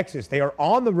favor of Texas. They are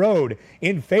on the road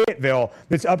in Fayetteville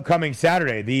this upcoming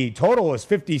Saturday. The total is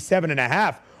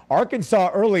 57.5.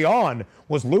 Arkansas early on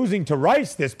was losing to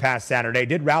Rice this past Saturday,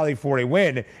 did rally for a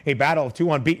win, a battle of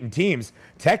 2 unbeaten teams.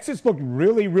 Texas looked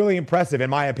really, really impressive, in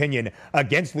my opinion,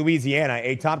 against Louisiana,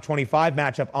 a top 25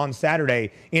 matchup on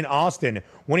Saturday in Austin,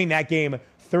 winning that game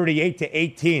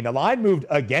 38-18. The line moved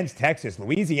against Texas.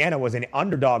 Louisiana was an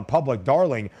underdog public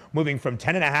darling, moving from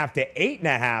 10.5 to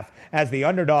 8.5 as the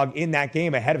underdog in that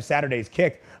game ahead of Saturday's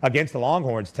kick against the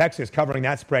Longhorns. Texas covering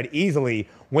that spread easily,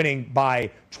 winning by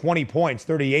 20 points,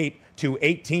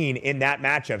 38-18 in that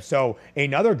matchup. So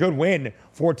another good win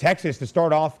for Texas to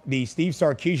start off the Steve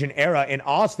Sarkisian era in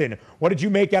Austin. What did you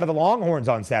make out of the Longhorns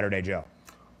on Saturday, Joe?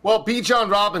 Well,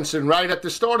 Bijan Robinson, right? At the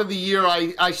start of the year,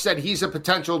 I said he's a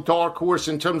potential dark horse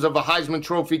in terms of a Heisman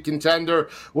Trophy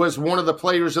contender, was one of the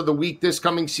players of the week this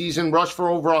coming season, rushed for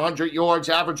over 100 yards,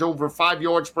 averaged over 5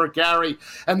 yards per carry.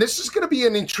 And this is going to be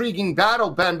an intriguing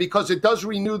battle, Ben, because it does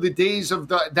renew the days of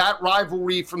that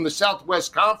rivalry from the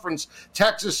Southwest Conference,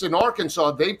 Texas and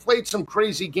Arkansas. They played some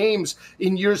crazy games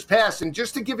in years past. And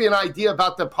just to give you an idea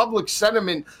about the public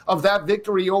sentiment of that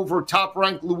victory over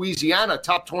top-ranked Louisiana,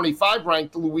 top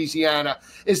 25-ranked Louisiana,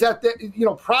 is that,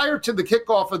 prior to the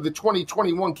kickoff of the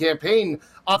 2021 campaign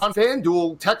on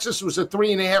FanDuel, Texas was a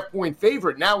 3.5-point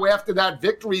favorite. Now, after that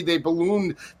victory, they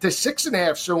ballooned to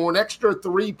 6.5, so an extra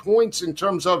 3 points in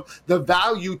terms of the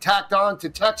value tacked on to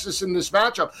Texas in this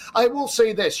matchup. I will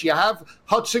say this. You have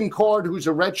Hudson Card, who's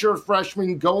a redshirt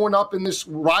freshman, going up in this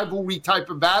rivalry type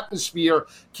of atmosphere.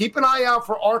 Keep an eye out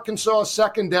for Arkansas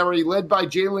secondary, led by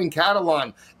Jalen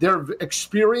Catalon. They're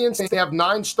experienced. They have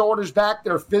 9 starters back.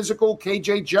 They're physical.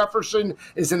 KJ Jefferson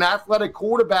is an athletic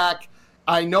quarterback.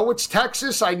 I know it's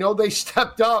Texas. I know they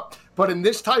stepped up. But in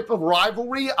this type of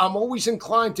rivalry, I'm always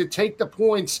inclined to take the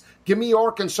points. Give me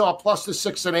Arkansas plus the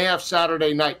 6.5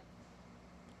 Saturday night.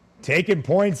 Taking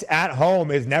points at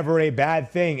home is never a bad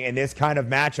thing in this kind of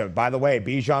matchup. By the way,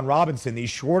 Bijan Robinson, the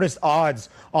shortest odds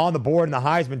on the board in the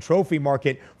Heisman Trophy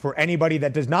market for anybody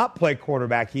that does not play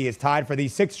quarterback. He is tied for the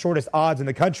 6th shortest odds in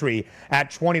the country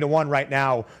at 20-1 right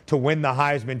now to win the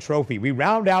Heisman Trophy. We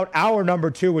round out hour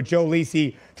number 2 with Joe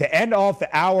Lisi to end off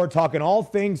the hour talking all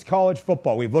things college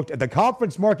football. We've looked at the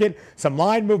conference market, some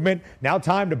line movement. Now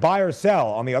time to buy or sell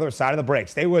on the other side of the break.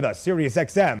 Stay with us.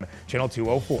 SiriusXM, channel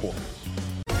 204.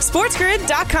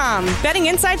 SportsGrid.com. Betting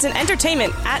insights and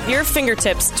entertainment at your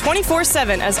fingertips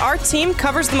 24/7 as our team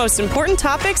covers the most important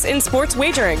topics in sports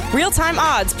wagering. Real-time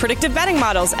odds, predictive betting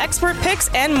models, expert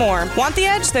picks, and more. Want the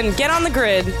edge? Then get on the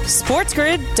grid.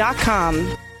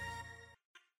 SportsGrid.com.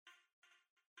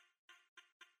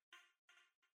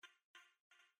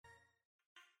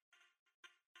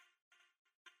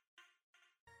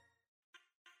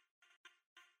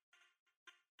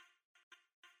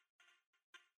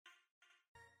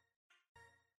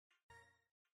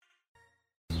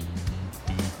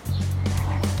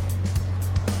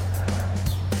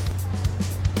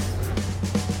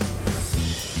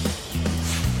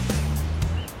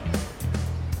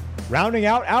 Rounding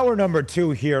out hour number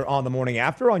 2 here on the morning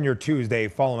after on your Tuesday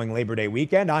following Labor Day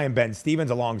weekend. I am Ben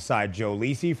Stevens alongside Joe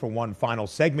Lisi for one final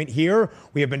segment here.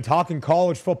 We have been talking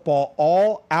college football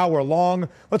all hour long.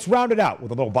 Let's round it out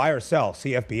with a little buy or sell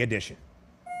CFB edition.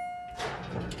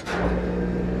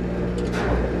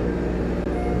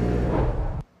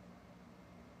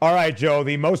 All right, Joe,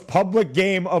 the most public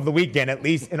game of the weekend, at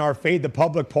least in our Fade the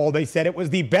Public poll, they said it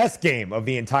was the best game of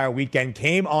the entire weekend,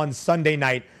 came on Sunday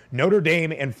night. Notre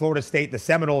Dame and Florida State. The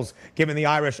Seminoles giving the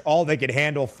Irish all they could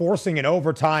handle, forcing an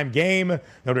overtime game.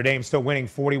 Notre Dame still winning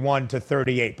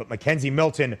 41-38. But Mackenzie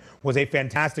Milton was a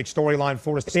fantastic storyline.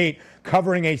 Florida State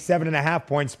covering a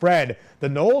 7.5-point spread. The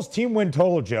Noles team win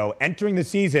total, Joe, entering the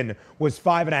season was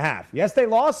 5.5. Yes, they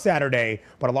lost Saturday,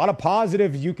 but a lot of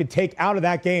positives you could take out of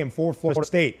that game for Florida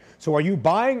State. So are you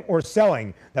buying or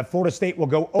selling that Florida State will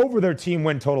go over their team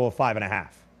win total of 5.5?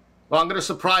 Well, I'm going to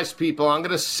surprise people. I'm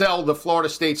going to sell the Florida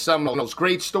State Seminoles.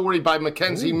 Great story by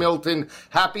Mackenzie Milton.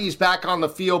 Happy he's back on the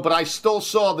field, but I still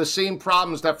saw the same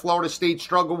problems that Florida State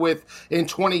struggled with in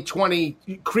 2020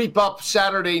 creep up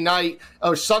Saturday night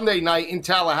or Sunday night in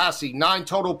Tallahassee. 9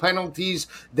 total penalties.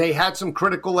 They had some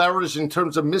critical errors in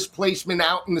terms of misplacement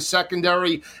out in the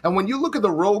secondary. And when you look at the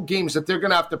road games that they're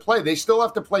going to have to play, they still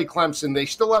have to play Clemson. They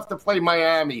still have to play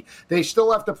Miami. They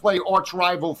still have to play arch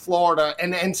rival Florida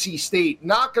and NC State.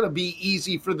 Not going to be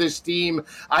easy for this team.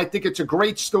 I think it's a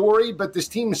great story, but this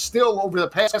team is still, over the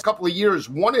past couple of years,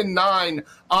 1-9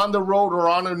 on the road or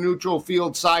on a neutral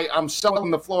field site. I'm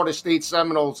selling the Florida State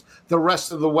Seminoles the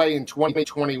rest of the way in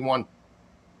 2021.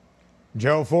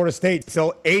 Joe, Florida State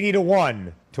still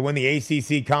 80-1 to win the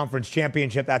ACC Conference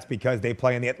Championship. That's because they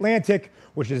play in the Atlantic,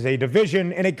 which is a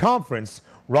division in a conference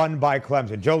run by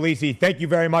Clemson. Joe Lisi, thank you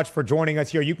very much for joining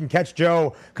us here. You can catch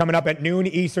Joe coming up at noon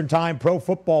Eastern Time, Pro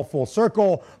Football Full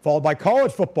Circle, followed by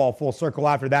College Football Full Circle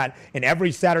after that, and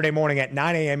every Saturday morning at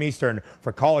 9 a.m. Eastern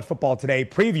for College Football Today,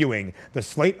 previewing the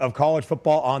slate of college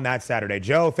football on that Saturday.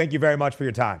 Joe, thank you very much for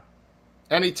your time.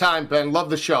 Anytime, Ben. Love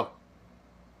the show.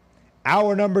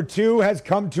 Hour number 2 has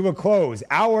come to a close.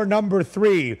 Hour number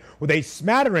 3, with a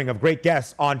smattering of great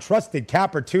guests on Trusted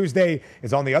Capper Tuesday,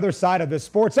 is on the other side of the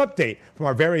sports update from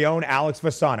our very own Alex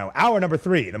Fasano. Hour number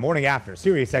 3, the morning after,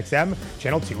 Sirius XM,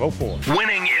 channel 204.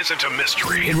 Winning isn't a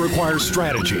mystery. It requires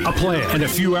strategy, a plan, and a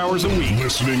few hours a week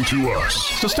listening to us.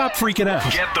 So stop freaking out.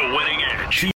 Get the winning edge.